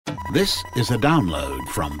This is a download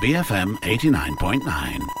from BFM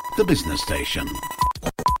 89.9, the business station.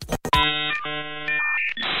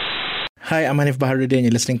 Hi, I'm Hanif Baharuddin.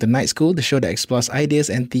 You're listening to Night School, the show that explores ideas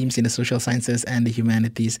and themes in the social sciences and the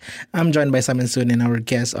humanities. I'm joined by Simon Soon and our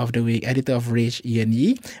guest of the week, editor of Rage, Ian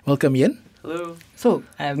Yee. Welcome, Ian. Hello. So,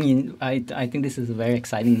 I think this is a very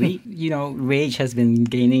exciting week. Rage has been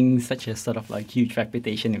gaining such a sort of like huge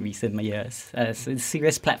reputation in recent years as a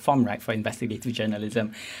serious platform, right, for investigative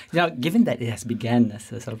journalism. Given that it has begun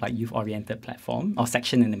as a sort of like youth-oriented platform or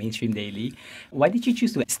section in the mainstream daily, why did you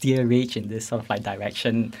choose to steer Rage in this sort of like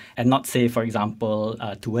direction and not say, for example,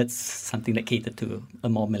 towards something that catered to a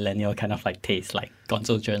more millennial kind of like taste, like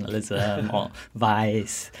gonzo journalism or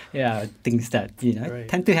Vice, things that, Right.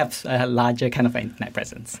 tend to have a larger kind of internet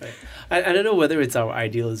presence. Right. I don't know whether it's our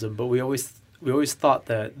idealism, but we always thought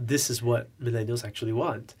that this is what millennials actually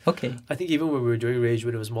want. Okay. I think even when we were doing Rage,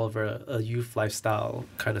 when it was more of a youth lifestyle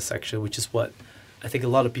kind of section, which is what I think a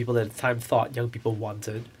lot of people at the time thought young people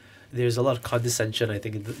wanted. There's a lot of condescension, I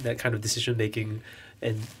think, in that kind of decision making,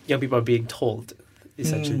 and young people are being told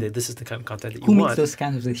essentially that this is the kind of content that you want. want. Who makes those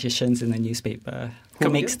kinds of decisions in the newspaper?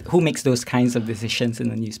 Come Who makes those kinds of decisions in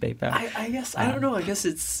the newspaper? I guess I don't know. I guess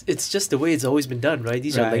it's just the way it's always been done, right?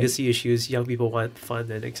 These are legacy issues. Young people want fun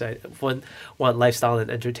and want lifestyle and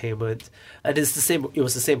entertainment, and it's the same. It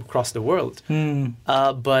was the same across the world.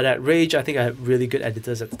 But at Rage, I think I had really good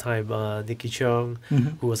editors at the time. Nicky Cheong,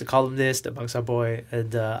 who was a columnist at Bangsa Boy,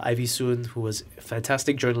 and Ivy Soon, who was a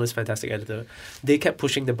fantastic journalist, fantastic editor. They kept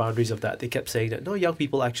pushing the boundaries of that. They kept saying that no, young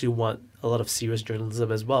people actually want a lot of serious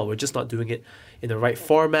journalism as well. We're just not doing it in the right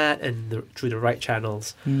format and through the right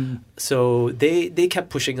channels. So they kept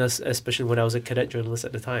pushing us, especially when I was a cadet journalist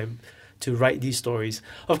at the time, to write these stories.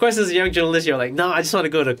 Of course, as a young journalist, you're like, no, I just want to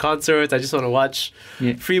go to concerts. I just want to watch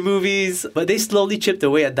free movies. But they slowly chipped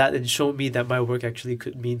away at that and showed me that my work actually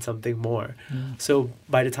could mean something more. So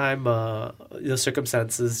by the time the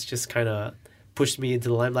circumstances just kind of pushed me into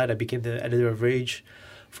the limelight, I became the editor of Rage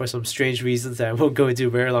for some strange reasons that I won't go into. A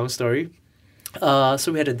very long story.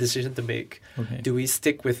 So we had a decision to make. Okay. Do we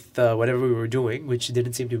stick with whatever we were doing, which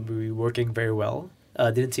didn't seem to be working very well,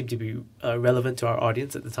 didn't seem to be relevant to our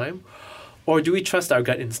audience at the time, or do we trust our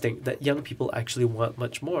gut instinct that young people actually want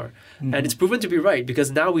much more? And it's proven to be right, because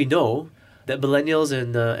now we know that millennials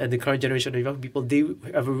and the current generation of young people, they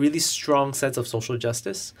have a really strong sense of social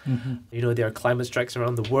justice. There are climate strikes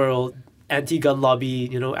around the world, anti-gun lobby,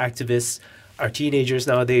 activists are teenagers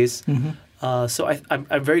nowadays. So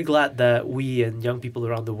I'm very glad that we and young people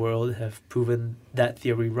around the world have proven that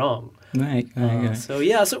theory wrong. Right. So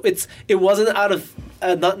it wasn't out of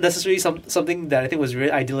not necessarily something that I think was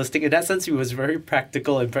really idealistic. In that sense, it was very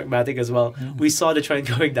practical and pragmatic as well. We saw the trend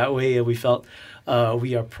going that way, and we felt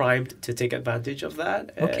we are primed to take advantage of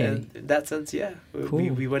that. Okay. And in that sense,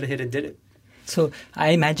 Cool. we went ahead and did it. So I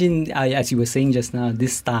imagine, as you were saying just now,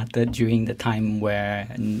 this started during the time where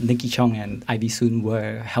Nicky Cheong and Ivy Soon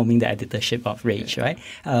were helming the editorship of Rage, right?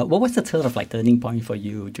 What was the sort of like turning point for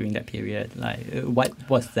you during that period? Like, what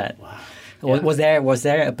was that? Wow. Was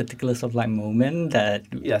there a particular sort of like moment that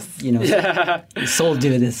sold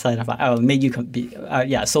you this sort of made you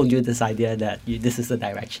sold you this idea that this is the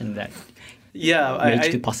direction that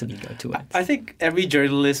Rage could possibly go towards? I think every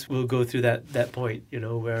journalist will go through that point,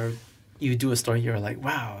 where you do a story, you're like,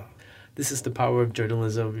 wow, this is the power of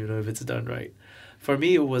journalism, if it's done right. For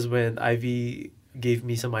me, it was when Ivy gave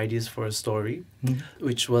me some ideas for a story,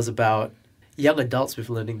 which was about young adults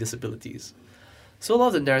with learning disabilities. So a lot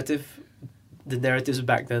of the narratives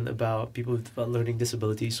back then about people with learning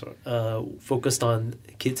disabilities focused on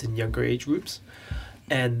kids in younger age groups.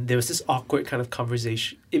 And there was this awkward kind of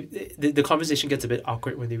conversation. The conversation gets a bit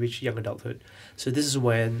awkward when they reach young adulthood. So this is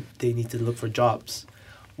when they need to look for jobs,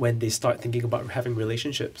 when they start thinking about having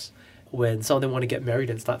relationships, when some of them want to get married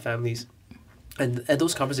and start families. And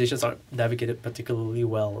those conversations aren't navigated particularly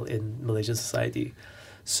well in Malaysian society.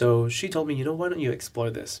 So she told me, why don't you explore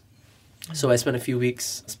this? So I spent a few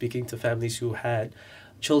weeks speaking to families who had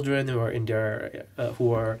children who are in their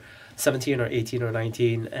who are 17 or 18 or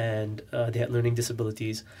 19, and they had learning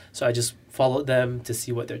disabilities. So I just followed them to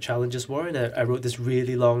see what their challenges were, and I wrote this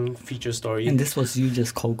really long feature story. And this was you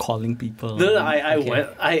just cold calling people? No,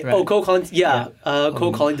 cold calling.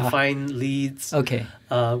 Cold calling to find leads. Okay.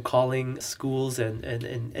 Calling schools and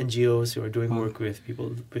NGOs who are doing work with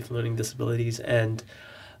people with learning disabilities, and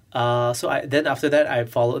so after that I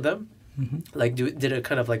followed them. Like did a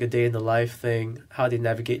kind of like a day in the life thing, how they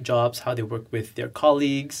navigate jobs, how they work with their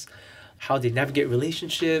colleagues, how they navigate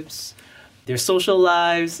relationships, their social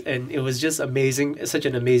lives, and it was just amazing, such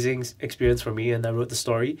an amazing experience for me, and I wrote the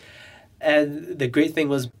story. And the great thing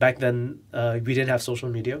was back then we didn't have social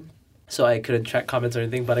media. so I couldn't track comments or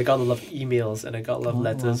anything. But I got a lot of emails and I got a lot of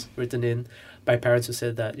letters written in by parents who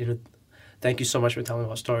said that, thank you so much for telling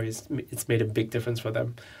our stories. It's made a big difference for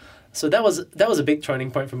them. So that was a big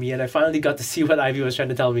turning point for me, and I finally got to see what Ivy was trying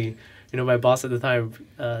to tell me. My boss at the time,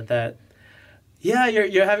 that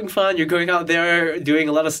you're having fun, you're going out there doing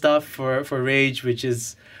a lot of stuff for Rage, which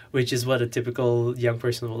is what a typical young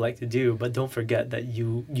person would like to do. But don't forget that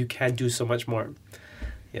you can do so much more.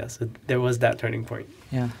 Yeah, so there was that turning point.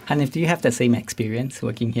 Yeah. And do you have the same experience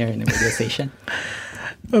working here in the radio station?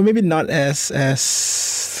 Well, maybe not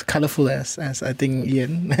as colorful as I think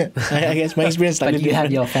Ian. I guess my experience. But you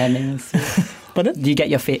have your fan mails. Pardon? Do you get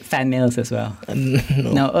your fan mails as well?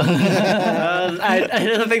 No. I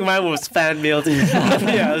don't think mine was fan mail.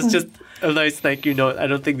 Yeah, it's just a nice thank you note. I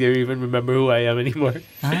don't think they even remember who I am anymore.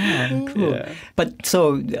 Cool. Yeah. But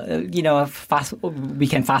so, we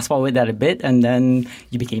can fast forward that a bit, and then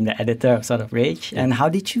you became the editor of sort of Rage. And how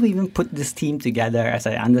did you even put this team together? As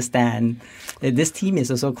I understand, this team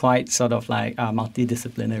is also quite sort of like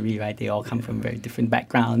multidisciplinary, right? They all come from very different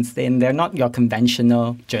backgrounds. They're not your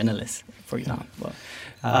conventional journalists, for example.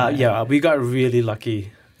 We got really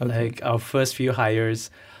lucky. Okay. Like our first few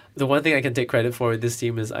hires, the one thing I can take credit for with this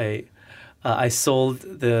team is I sold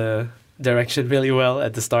the direction really well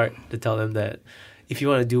at the start to tell them that if you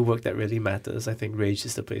want to do work that really matters, I think Rage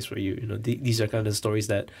is the place for you. These are kind of stories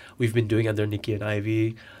that we've been doing under Nikki and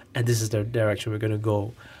Ivy, and this is the direction we're going to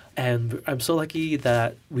go. And I'm so lucky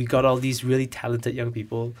that we got all these really talented young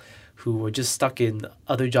people who were just stuck in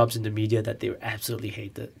other jobs in the media that they absolutely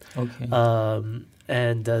hated. Okay.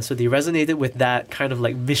 So they resonated with that kind of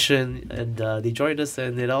like mission, and they joined us,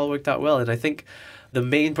 and it all worked out well. And I think the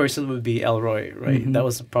main person would be Elroy, right? Mm-hmm. That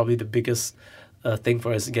was probably the biggest thing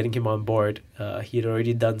for us, getting him on board. He had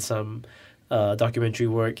already done some documentary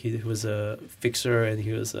work. He was a fixer, and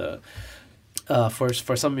he was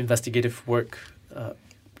for some investigative work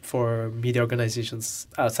for media organizations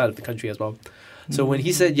outside of the country as well. So when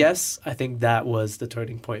he said yes, I think that was the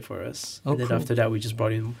turning point for us. Oh, and then cool. after that, we just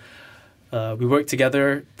brought in. We worked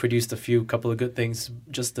together, produced a couple of good things,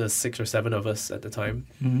 just the 6 or 7 of us at the time.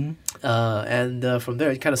 Mm-hmm. And from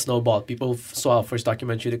there, it kind of snowballed. People saw our first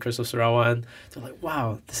documentary, The Curse of Sarawak, they're like,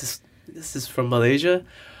 wow, this is from Malaysia.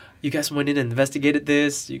 You guys went in and investigated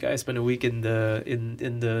this. You guys spent a week in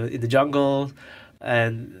the jungle.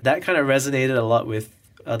 And that kind of resonated a lot with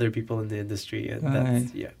other people in the industry. And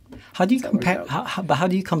that's, yeah. How do you compare? How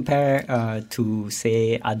do you compare to,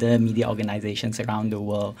 say, other media organizations around the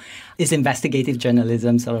world? Is investigative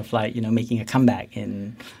journalism sort of like making a comeback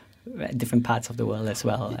in different parts of the world as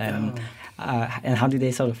well? And how do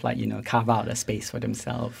they sort of like carve out a space for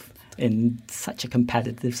themselves in such a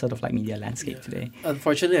competitive sort of like media landscape today?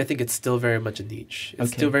 Unfortunately, I think it's still very much a niche.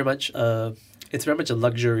 It's still very much it's very much a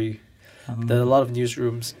luxury that a lot of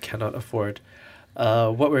newsrooms cannot afford.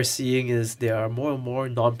 What we're seeing is there are more and more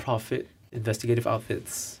non-profit investigative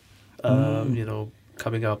outfits,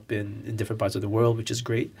 coming up in different parts of the world, which is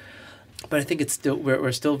great. But I think it's still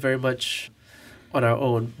we're still very much on our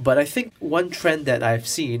own. But I think one trend that I've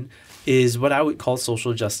seen is what I would call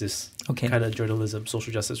social justice kind of journalism,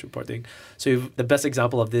 social justice reporting. So the best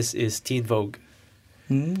example of this is Teen Vogue.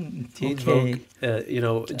 Teen Vogue,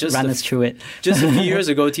 just run us through it. Just a few years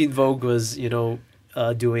ago, Teen Vogue was,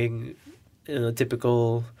 doing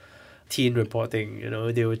typical teen reporting.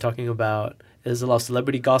 They were talking about there's a lot of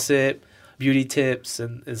celebrity gossip, beauty tips,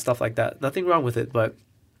 and stuff like that. Nothing wrong with it, but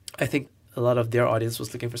I think a lot of their audience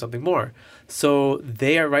was looking for something more. So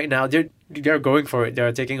they are right now they're going for it.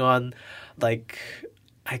 They're taking on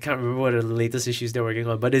I can't remember what are the latest issues they're working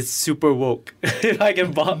on, but it's super woke. If I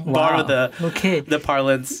can borrow the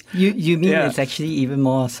parlance. You mean it's actually even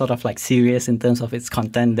more sort of like serious in terms of its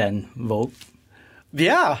content than Vogue?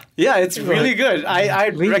 Yeah, it's really good. I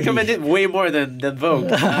really? recommend it way more than Vogue.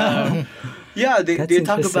 They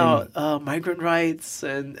talk about migrant rights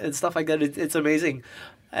and stuff like that. It's amazing.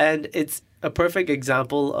 And it's a perfect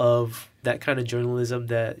example of that kind of journalism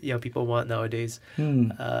that young people want nowadays.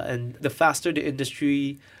 And the faster the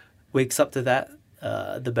industry wakes up to that,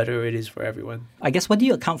 the better it is for everyone. I guess, what do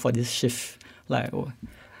you account for this shift? Like,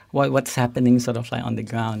 what's happening sort of like on the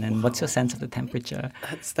ground, and what's your sense of the temperature?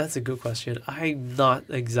 That's a good question. I'm not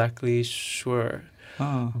exactly sure.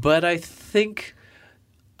 Oh. But I think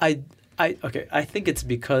I think it's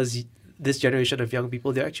because this generation of young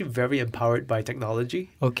people, they're actually very empowered by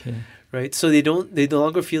technology. Okay. Right? So they no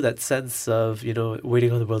longer feel that sense of,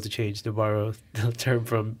 waiting on the world to change, to borrow the term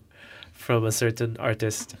from a certain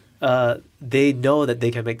artist. they know that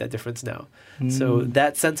they can make that difference now. So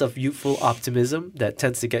that sense of youthful optimism that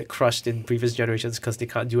tends to get crushed in previous generations because they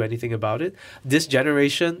can't do anything about it. This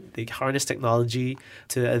generation, they harness technology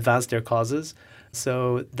to advance their causes.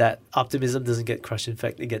 So that optimism doesn't get crushed. In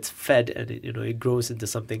fact, it gets fed, and it grows into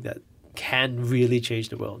something that can really change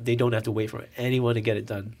the world. They don't have to wait for anyone to get it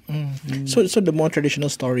done. So the more traditional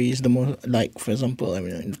stories, the more, like, for example,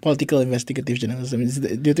 political investigative journalism,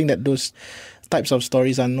 do you think that those types of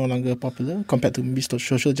stories are no longer popular compared to maybe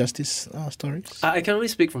social justice stories? I can only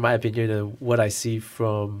speak from my opinion and what I see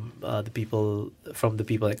from the people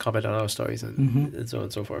that comment on our stories and so on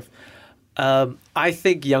and so forth. I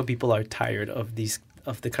think young people are tired of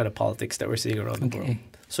the kind of politics that we're seeing around the world.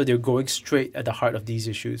 So they're going straight at the heart of these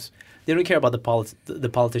issues. They don't care about the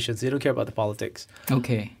politicians. They don't care about the politics.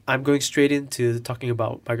 Okay. I'm going straight into talking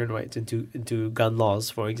about migrant rights, into gun laws,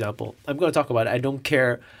 for example. I'm going to talk about it. I don't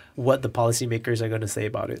care what the policymakers are going to say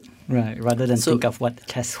about it. Right. Rather than think of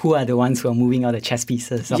who are the ones who are moving out the chess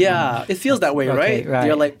pieces. Yeah, it feels that way, okay, right?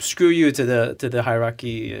 You're like, screw you to the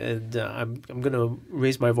hierarchy, and I'm going to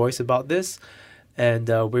raise my voice about this, and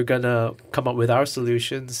we're going to come up with our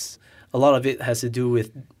solutions. A lot of it has to do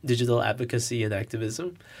with digital advocacy and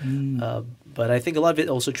activism. But I think a lot of it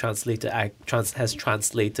also has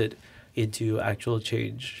translated into actual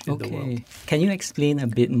change in the world. Can you explain a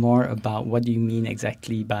bit more about what do you mean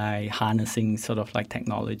exactly by harnessing sort of like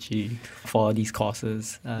technology for these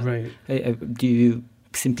causes? Right. Do you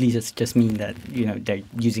simply just mean that they're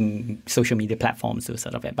using social media platforms to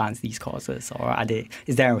sort of advance these causes, or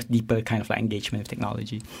is there a deeper kind of like engagement with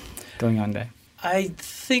technology going on there? I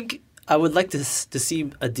think I would like to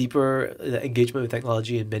see a deeper engagement with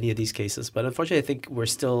technology in many of these cases, but unfortunately, I think we're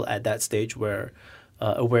still at that stage where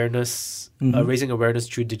raising awareness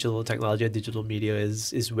through digital technology and digital media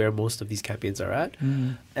is where most of these campaigns are at.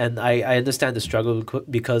 And I understand the struggle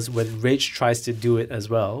because when Rage tries to do it as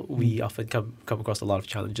well, we often come across a lot of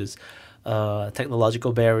challenges.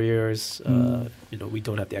 Technological barriers, we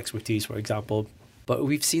don't have the expertise, for example. But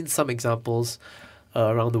we've seen some examples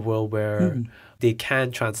around the world where they can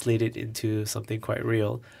translate it into something quite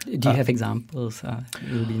real. Do you have examples?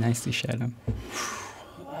 It would be nice to share them.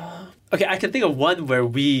 Okay, I can think of one where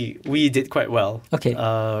we did quite well. Okay.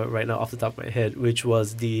 Right now, off the top of my head, which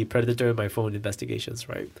was the Predator in My Phone investigations,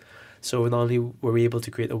 right? So not only were we able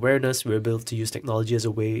to create awareness, we were able to use technology as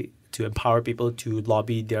a way to empower people to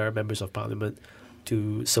lobby their members of parliament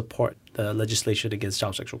to support the legislation against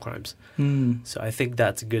child sexual crimes. So I think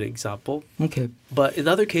that's a good example. Okay. But in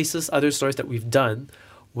other cases, other stories that we've done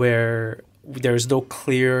where there's no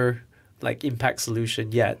clear impact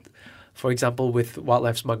solution yet. For example, with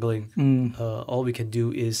wildlife smuggling, all we can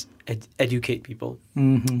do is educate people.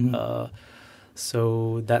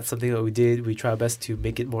 So that's something that we did. We try our best to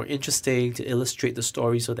make it more interesting, to illustrate the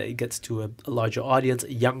story so that it gets to a larger audience,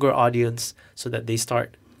 a younger audience, so that they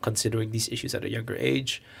start considering these issues at a younger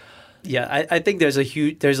age. Yeah, I think there's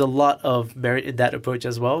a lot of merit in that approach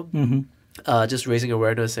as well. Just raising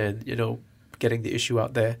awareness and getting the issue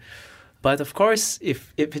out there. But of course,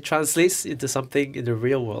 if it translates into something in the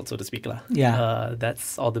real world, so to speak,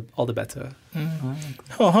 that's all the better.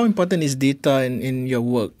 How important is data in your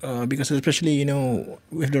work? Because especially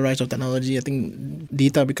with the rise of technology, I think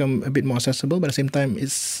data become a bit more accessible. But at the same time,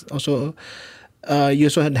 it's also you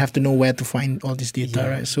also have to know where to find all this data,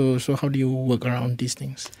 right? So how do you work around these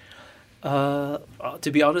things?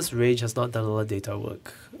 To be honest, Rage has not done a lot of data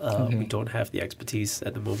work. We don't have the expertise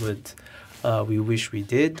at the moment. We wish we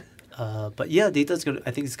did. But yeah, data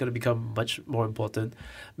I think it's going to become much more important.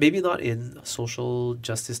 Maybe not in social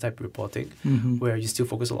justice type reporting, where you still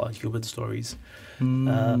focus a lot on human stories.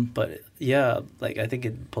 But yeah, I think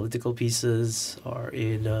in political pieces or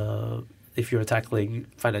in if you're tackling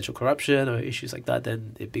financial corruption or issues like that,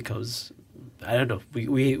 then it becomes, I don't know.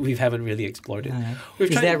 We haven't really explored it.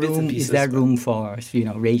 Is there room for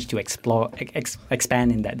Rage to explore,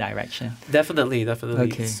 expand in that direction? Definitely.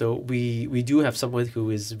 Okay. So we do have someone who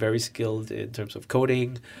is very skilled in terms of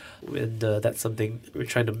coding, and that's something we're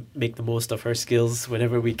trying to make the most of her skills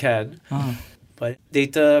whenever we can. But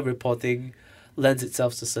data reporting lends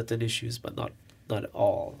itself to certain issues, but not at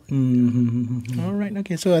all. All right.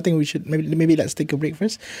 Okay. So I think we should maybe let's take a break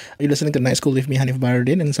first. You're listening to Night School with me, Hanif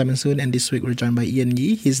Baharudin, and Simon Soon. And this week we're joined by Ian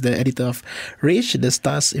Yee. He's the editor of Rage, the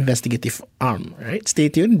Star's investigative arm. Right. Stay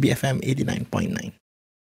tuned. BFM 89.9.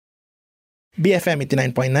 BFM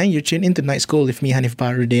 89.9. You tune into Night School with me, Hanif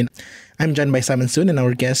Baharudin. I'm joined by Simon Soon and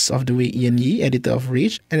our guest of the week, Ian Yee, editor of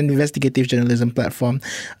Rage, an investigative journalism platform.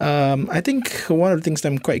 I think one of the things that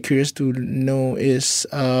I'm quite curious to know is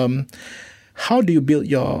how do you build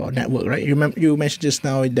your network, right? You mentioned just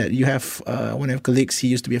now that you have one of your colleagues, he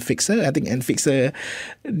used to be a fixer, I think, and fixer,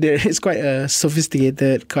 there is quite a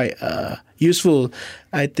sophisticated, quite useful,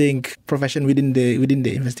 I think, profession within the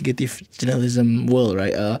investigative journalism world,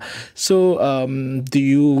 right? Do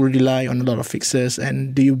you rely on a lot of fixers,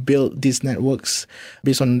 and do you build these networks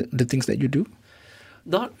based on the things that you do?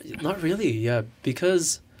 Not really, yeah,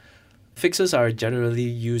 because fixers are generally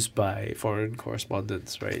used by foreign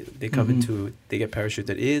correspondents, right? They come they get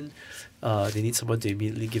parachuted in, they need someone to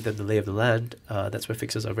immediately give them the lay of the land. That's where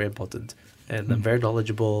fixers are very important. And they're very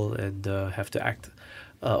knowledgeable and have to act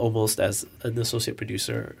almost as an associate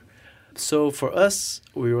producer. So for us,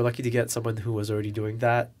 we were lucky to get someone who was already doing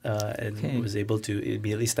that and was able to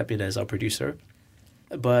immediately step in as our producer.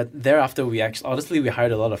 But thereafter, we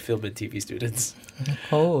hired a lot of film and TV students.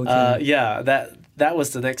 Oh, okay. That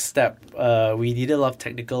was the next step. We needed a lot of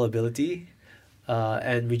technical ability,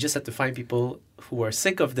 and we just had to find people who were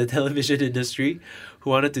sick of the television industry, who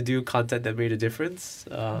wanted to do content that made a difference.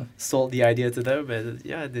 Sold the idea to them,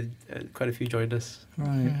 and quite a few joined us.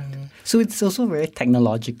 Right. So it's also very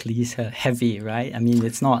technologically heavy, right? I mean,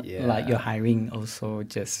 it's not like you're hiring also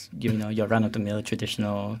just, your run-of-the-mill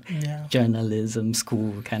traditional journalism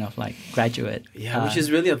school kind of like graduate. Yeah, which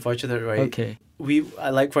is really unfortunate, right? Okay.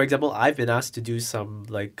 For example, I've been asked to do some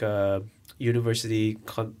university,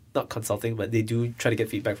 not consulting, but they do try to get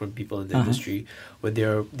feedback from people in the industry when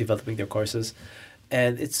they're developing their courses.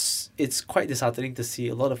 And it's quite disheartening to see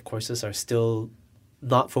a lot of courses are still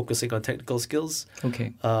not focusing on technical skills.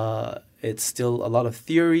 Okay. It's still a lot of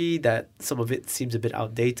theory that some of it seems a bit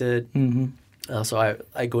outdated. So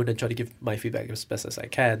I go in and try to give my feedback as best as I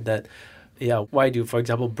can that, why do, for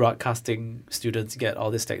example, broadcasting students get all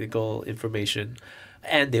this technical information,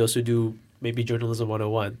 and they also do maybe journalism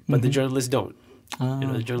 101, but the journalists don't.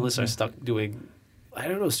 The journalists are stuck doing,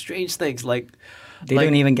 strange things like... They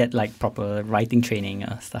don't even get proper writing training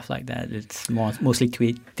or stuff like that. It's mostly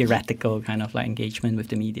theoretical kind of engagement with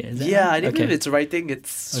the media. Is that right? And even if it's writing,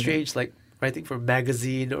 it's strange, like writing for a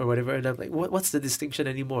magazine or whatever. And I'm like, what's the distinction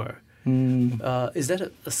anymore? Is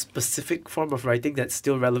that a specific form of writing that's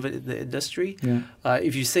still relevant in the industry? Yeah.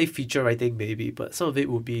 If you say feature writing, maybe, but some of it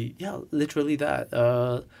would be, literally that.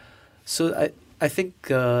 So I think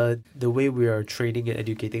the way we are training and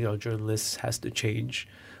educating our journalists has to change.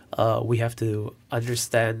 We have to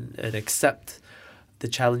understand and accept the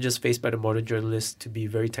challenges faced by the modern journalist to be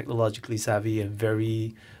very technologically savvy and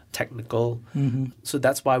very technical. So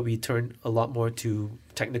that's why we turn a lot more to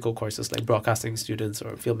technical courses like broadcasting students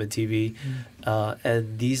or film and TV.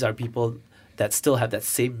 And these are people that still have that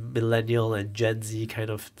same millennial and Gen Z kind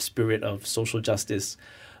of spirit of social justice.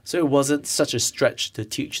 So it wasn't such a stretch to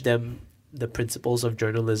teach them the principles of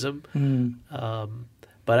journalism.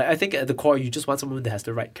 But I think at the core, you just want someone that has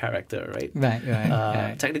the right character, right?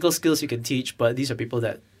 Right. Technical skills you can teach, but these are people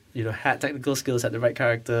that had technical skills, had the right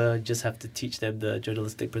character. Just have to teach them the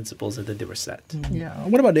journalistic principles, and then they were set. Yeah.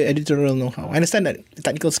 What about the editorial know-how? I understand that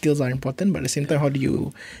technical skills are important, but at the same time, how do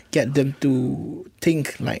you get them to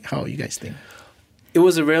think like how you guys think? It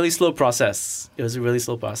was a really slow process.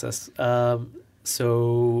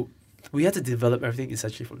 So we had to develop everything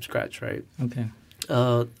essentially from scratch, right? Okay.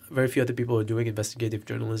 Very few other people are doing investigative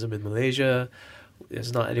journalism in Malaysia.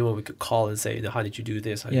 There's not anyone we could call and say, how did you do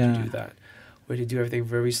this? How did you do that? We had to do everything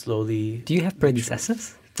very slowly. Do you have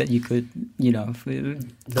predecessors that you could,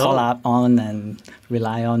 call up on and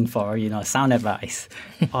rely on for, sound advice?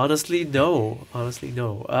 Honestly, no.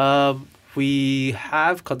 We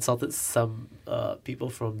have consulted some people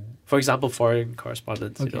from, for example, foreign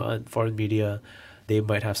correspondents, and foreign media. They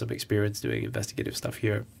might have some experience doing investigative stuff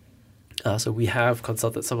here. So we have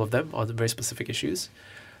consulted some of them on very specific issues.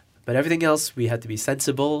 But everything else, we had to be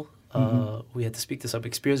sensible. We had to speak to some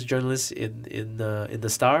experienced journalists in the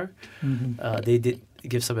Star. They did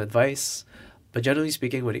give some advice. But generally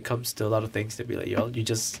speaking, when it comes to a lot of things, they'd be like, you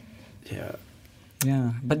just...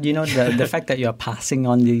 Yeah, but the fact that you're passing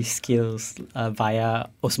on these skills via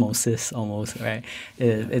osmosis almost, right?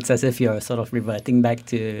 It's as if you're sort of reverting back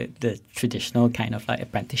to the traditional kind of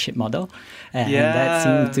apprenticeship model. And that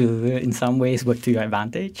seemed to, in some ways, work to your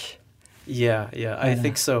advantage. Yeah, I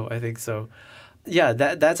think so. Yeah,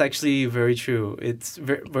 that's actually very true. It's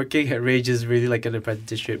working at Rage is really like an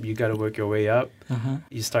apprenticeship. You got to work your way up.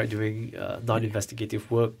 You start doing non-investigative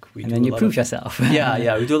work. And then you prove yourself.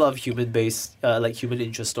 Yeah. We do a lot of human-based, human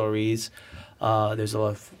interest stories. There's a lot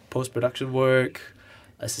of post-production work,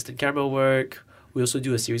 assistant camera work. We also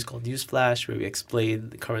do a series called Newsflash where we explain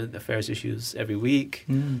the current affairs issues every week.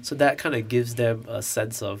 So that kind of gives them a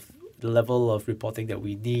sense of the level of reporting that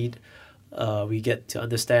we need. We get to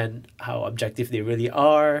understand how objective they really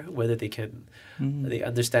are, whether they can they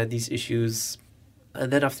understand these issues. And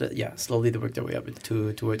then after, slowly they work their way up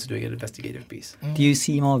towards doing an investigative piece. Do you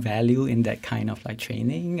see more value in that kind of like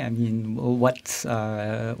training? I mean, what's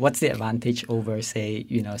the advantage over, say,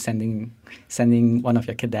 sending one of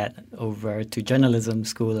your cadet over to journalism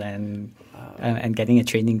school and getting a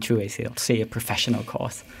training through say a professional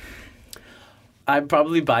course? I'm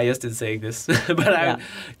probably biased in saying this, but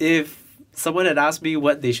if someone had asked me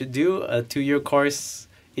what they should do, a 2-year course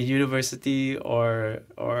in university or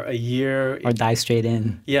a year or dive straight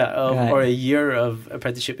in, or a year of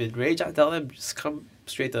apprenticeship in Rage, I tell them just come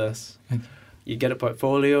straight to us. Okay. You get a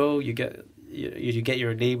portfolio, you get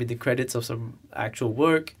your name in the credits of some actual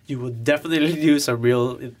work. You will definitely do some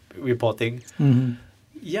real reporting.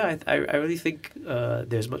 I really think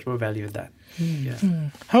there's much more value in that.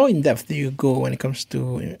 How in depth do you go when it comes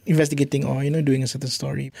to investigating or doing a certain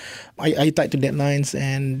story? Are you tied to deadlines,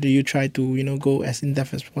 and do you try to go as in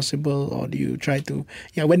depth as possible, or do you try to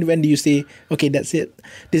when do you say, okay, that's it,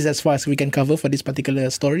 this is as far as we can cover for this particular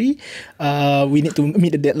story, we need to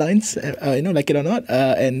meet the deadlines, like it or not,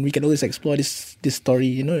 and we can always explore this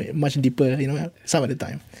story much deeper some of the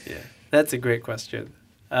time? That's a great question.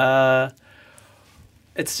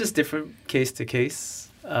 It's just different case to case.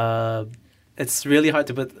 It's really hard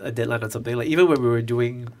to put a deadline on something. Like even when we were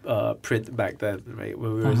doing print back then, right?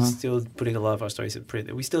 When we were still putting a lot of our stories in print,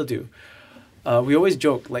 and we still do. We always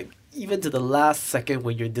joke, like even to the last second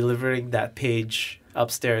when you're delivering that page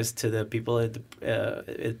upstairs to the people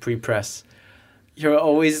in pre-press, you're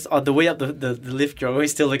always on the way up the lift. You're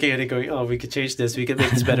always still looking at it, going, "Oh, we could change this. We can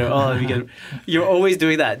make this better. You're always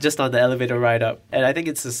doing that just on the elevator ride up. And I think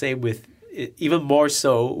it's the same with, even more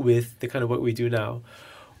so with the kind of work we do now,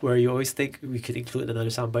 where you always think we could include another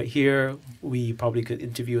soundbite here, we probably could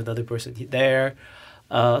interview another person there.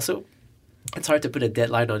 So it's hard to put a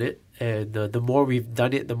deadline on it. And the more we've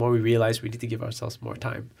done it, the more we realize we need to give ourselves more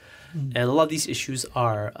time. And a lot of these issues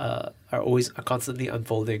are constantly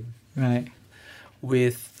unfolding. Right.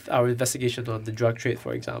 With our investigation on the drug trade,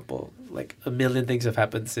 for example, like a million things have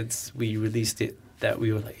happened since we released it that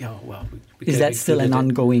we were like, is that still an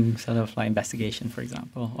ongoing sort of like investigation, for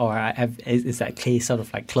example, or is that case sort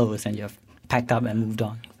of like closed and you've packed up and moved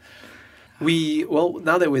on?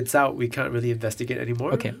 Now that it's out, we can't really investigate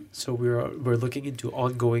anymore. Okay. So we're looking into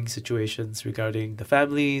ongoing situations regarding the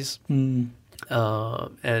families, we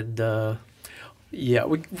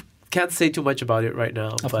can't say too much about it right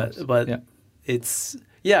now, but it's.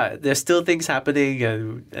 There's still things happening,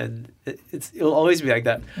 and it'll always be like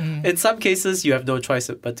that. In some cases, you have no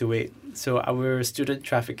choice but to wait. So our student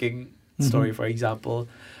trafficking story, for example,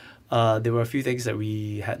 there were a few things that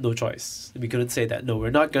we had no choice. We couldn't say that, no,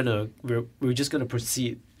 we're just gonna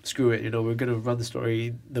proceed. Screw it, we're gonna run the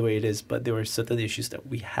story the way it is. But there were certain issues that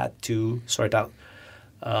we had to sort out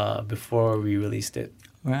before we released it.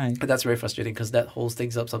 Right. And that's very frustrating because that holds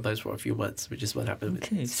things up sometimes for a few months, which is what happened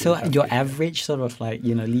with So your average sort of like,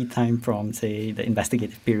 lead time from, say, the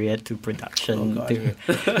investigative period to production,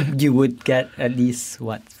 you would get at least,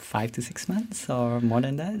 5 to 6 months or more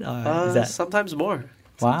than that? Or is that... Sometimes more.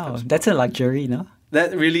 Wow, that's a luxury, no?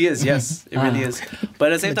 That really is, yes. It really is.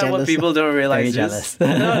 But at the same time, what people don't realize is...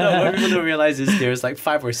 what people don't realize is there's like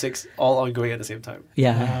 5 or 6 all ongoing at the same time.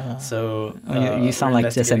 Yeah. So... you sound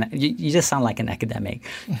like you just sound like an academic.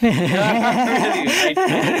 Really, I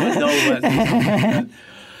don't know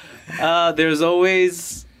what... There's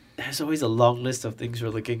always a long list of things we're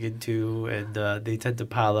looking into, and they tend to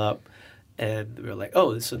pile up. And we're like,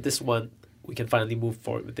 so this one... we can finally move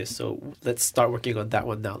forward with this. So let's start working on that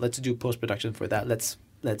one now. Let's do post-production for that.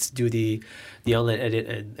 Let's do the online edit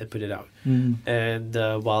and put it out. And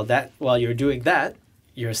while you're doing that,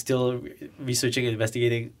 you're still researching and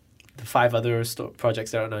investigating the 5 other projects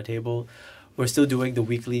that are on our table. We're still doing the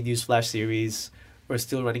weekly news flash series. We're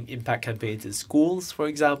still running impact campaigns in schools, for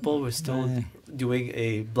example. We're still doing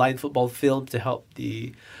a blind football film to help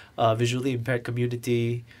the visually impaired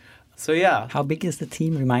community. So how big is the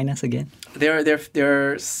team? Remind us again. There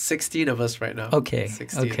are 16 of us right now. Okay.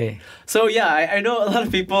 16. Okay. So I know a lot of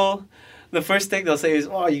people. The first thing they'll say is,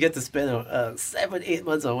 "Oh, you get to spend 7-8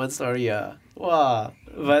 months on one story." Wow.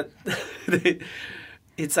 But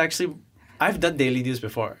it's actually, I've done daily news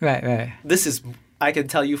before. Right. I can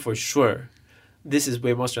tell you for sure, this is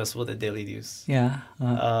way more stressful than daily news. Yeah.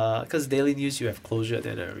 Because daily news, you have closure at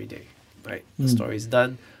the end of every day, right? The story's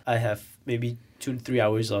done. I have maybe 2 to 3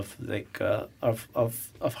 hours of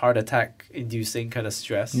of heart attack inducing kind of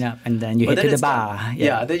stress. Yeah, and then you hit to the bar.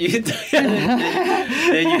 Then you hit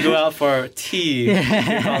then you go out for tea with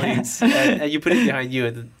your colleagues and you put it behind you,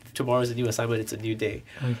 and tomorrow's a new assignment, it's a new day.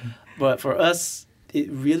 But for us, it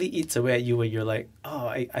really eats away at you when you're like, oh,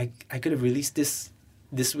 I could have released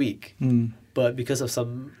this week, but because of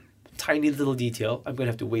some tiny little detail, I'm going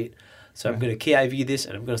to have to wait. So I'm going to KIV this,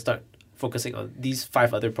 and I'm going to start focusing on these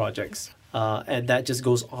 5 other projects. And that just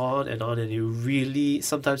goes on, and it really,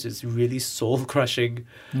 sometimes it's really soul crushing.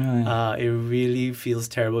 Right. It really feels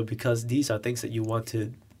terrible because these are things that you want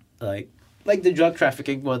to, like the drug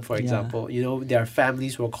trafficking one, for example. You know, there are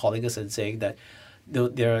families who are calling us and saying that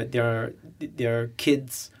their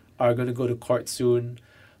kids are going to go to court soon.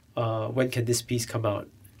 When can this piece come out?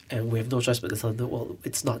 And we have no choice but to tell them, well,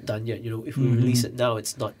 it's not done yet. You know, if we release it now,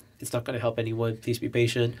 it's not going to help anyone. Please be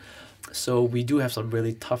patient. So we do have some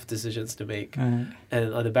really tough decisions to make. Right.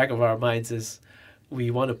 And on the back of our minds is we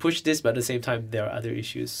want to push this, but at the same time, there are other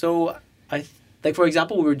issues. So like for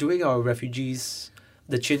example, we were doing our refugees,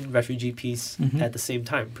 the Chin refugee piece at the same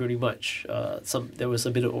time, pretty much. There was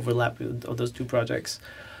a bit of overlap on those 2 projects.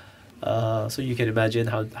 So you can imagine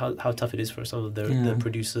how tough it is for some of the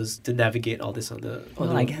producers to navigate all this on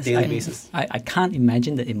a daily basis. I can't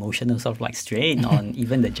imagine the emotional sort of like strain on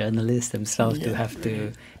even the journalists themselves to have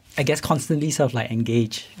to, I guess, constantly sort of like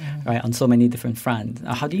engage right on so many different fronts.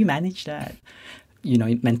 How do you manage that? You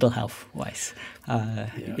know, mental health wise,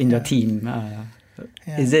 in your team.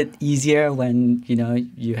 Is it easier when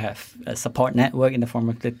you have a support network in the form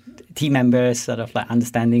of the team members sort of like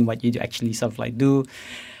understanding what you actually sort of like do?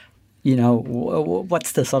 You know,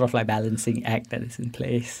 what's the sort of like balancing act that is in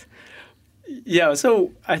place? Yeah,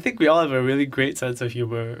 so I think we all have a really great sense of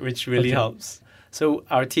humor, which really helps. So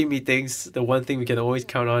our team meetings, the one thing we can always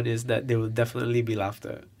count on is that there will definitely be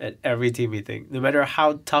laughter at every team meeting, no matter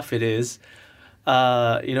how tough it is.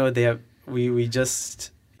 We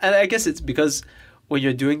just, and I guess it's because when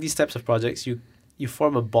you're doing these types of projects, you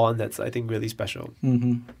form a bond that's, I think, really special.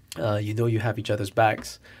 You have each other's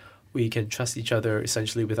backs. We can trust each other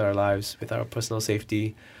essentially with our lives, with our personal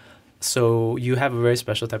safety. So you have a very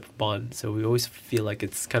special type of bond. So we always feel like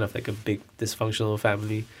it's kind of like a big dysfunctional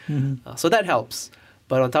family. So that helps.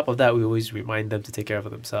 But on top of that, we always remind them to take care of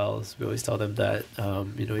themselves. We always tell them that,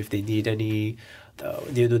 if they need any,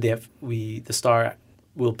 the Star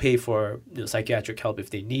will pay for psychiatric help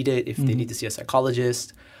if they need it, if they need to see a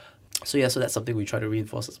psychologist. So that's something we try to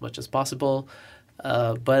reinforce as much as possible.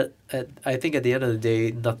 But I think at the end of the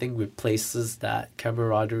day, nothing replaces that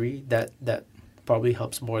camaraderie that probably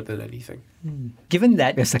helps more than anything. Given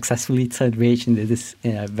that you're successfully turned Rage into this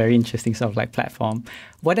very interesting sort of like platform,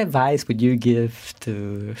 what advice would you give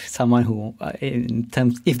to someone who, in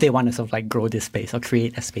terms, if they want to sort of like grow this space or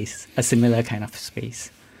create a similar kind of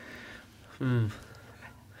space?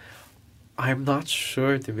 I'm not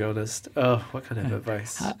sure, to be honest. What kind of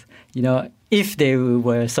advice? If they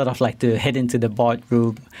were sort of like to head into the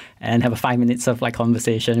boardroom and have a 5 minutes of like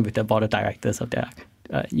conversation with the board of directors of their,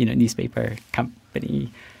 newspaper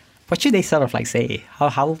company, what should they sort of like say?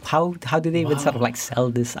 How do they even sort of like sell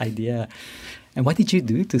this idea? And what did you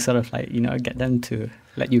do to sort of like, get them to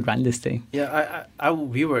let you run this thing? Yeah,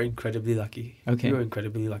 we were incredibly lucky. Okay. We were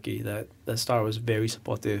incredibly lucky that the Star was very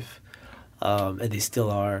supportive, and they still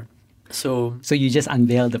are. So you just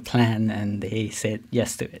unveiled the plan and they said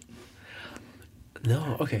yes to it.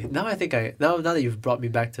 No, okay. Now I think now that you've brought me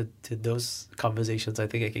back to those conversations, I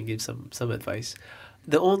think I can give some advice.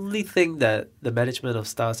 The only thing that the management of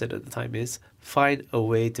Star said at the time is find a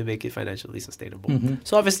way to make it financially sustainable.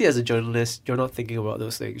 So obviously as a journalist, you're not thinking about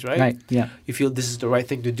those things, right? Right, yeah. You feel this is the right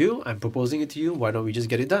thing to do, I'm proposing it to you, why don't we just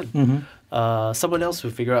get it done? Someone else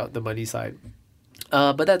will figure out the money side.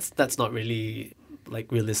 But that's not really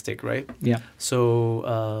like realistic, right? Yeah.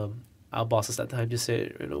 So our bosses at the time just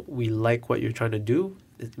said, we like what you're trying to do.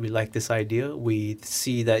 We like this idea. We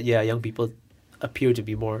see that, young people appear to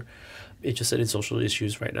be more interested in social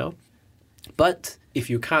issues right now. But if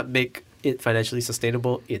you can't make it financially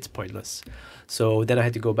sustainable, it's pointless. So then I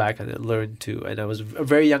had to go back and learn and I was a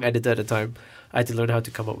very young editor at the time. I had to learn how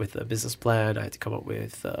to come up with a business plan. I had to come up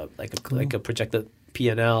with like a projected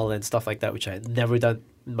P&L and stuff like that, which I had never done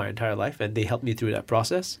in my entire life. And they helped me through that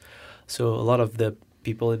process. So a lot of the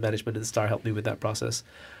people in management at the Star helped me with that process.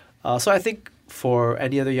 So I think for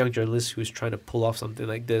any other young journalist who's trying to pull off something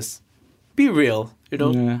like this, be real,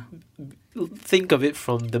 think of it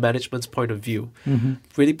from the management's point of view.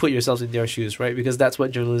 Really put yourselves in their shoes, right? Because that's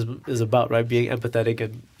what journalism is about, right? Being empathetic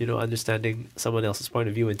and, understanding someone else's point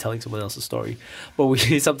of view and telling someone else's story. But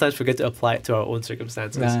we sometimes forget to apply it to our own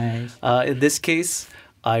circumstances. Right. In this case,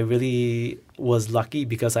 I really was lucky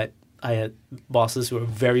because I had bosses who were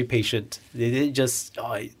very patient. They didn't just,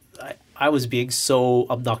 I was being so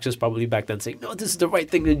obnoxious probably back then saying, no, this is the right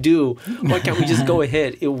thing to do. Why can't we just go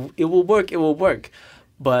ahead? It will work.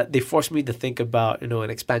 but they forced me to think about, an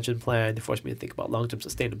expansion plan. They forced me to think about long-term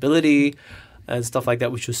sustainability and stuff like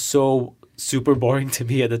that, which was so super boring to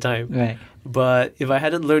me at the time. Right. But if I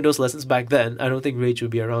hadn't learned those lessons back then, I don't think Rage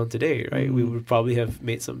would be around today, right? We would probably have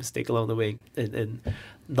made some mistake along the way and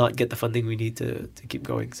not get the funding we need to keep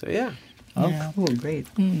going. So, yeah. Oh, cool. Great.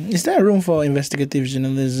 Is there room for investigative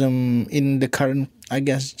journalism in the current, I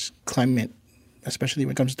guess, climate? Especially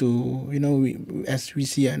when it comes to, as we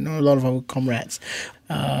see, I know a lot of our comrades,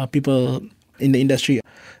 people in the industry,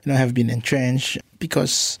 have been entrenched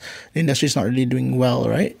because the industry is not really doing well,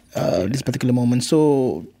 right? This particular moment.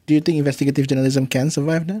 So, do you think investigative journalism can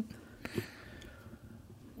survive that?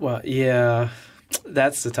 Well, yeah,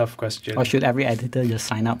 that's a tough question. Or should every editor just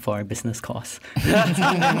sign up for a business course?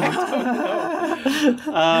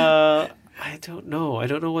 I don't know. I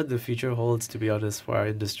don't know what the future holds, to be honest, for our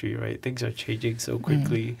industry, right? Things are changing so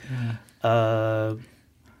quickly. But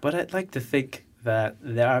I'd like to think that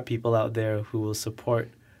there are people out there who will support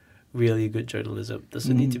really good journalism.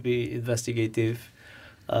 Doesn't need to be investigative.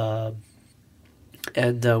 And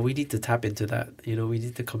we need to tap into that. We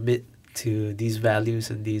need to commit to these values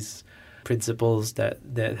and these principles that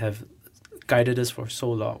have guided us for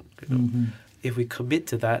so long. If we commit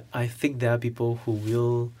to that, I think there are people who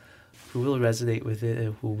will resonate with it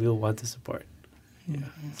and who will want to support. Yeah.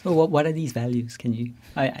 So what are these values? Can you?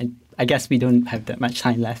 I guess we don't have that much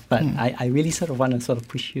time left, but I really sort of want to sort of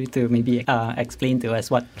push you to maybe explain to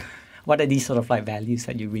us what are these sort of like values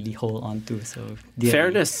that you really hold on to. So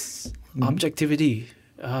fairness, objectivity,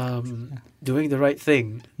 doing the right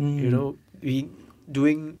thing.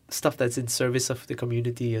 Doing stuff that's in service of the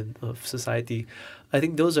community and of society. I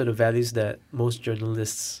think those are the values that most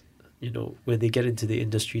journalists, when they get into the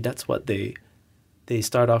industry, that's what they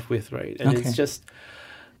start off with, right? And it's just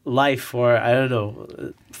life or, I don't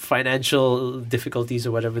know, financial difficulties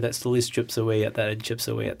or whatever that slowly strips away at that and chips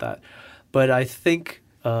away at that. But I think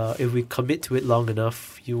if we commit to it long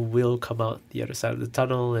enough, you will come out the other side of the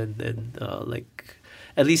tunnel and like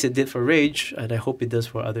at least it did for Rage, and I hope it does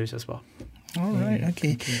for others as well. All right.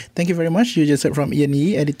 Okay. Thank you very much. You just heard from Ian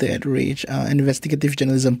Yee, editor at Rage, an investigative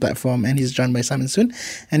journalism platform, and he's joined by Simon Soon.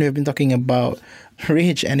 And we've been talking about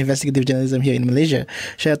Rage and investigative journalism here in Malaysia.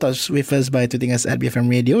 Share thoughts with us by tweeting us at BFM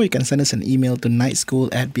Radio. You can send us an email to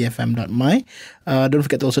nightschool@bfm.my. Don't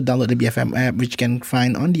forget to also download the BFM app, which you can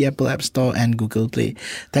find on the Apple App Store and Google Play.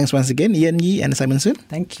 Thanks once again, Ian Yee and Simon Soon.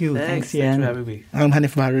 Thank you. Thanks Thanks Ian. for having me. I'm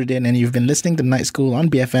Hanif Baharudin, and you've been listening to Night School on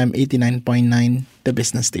BFM 89.9, the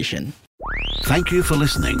business station. Thank you for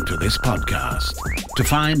listening to this podcast. To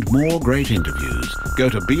find more great interviews, go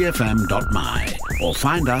to bfm.my or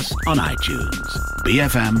find us on iTunes.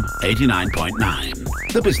 BFM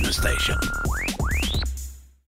 89.9, the business station.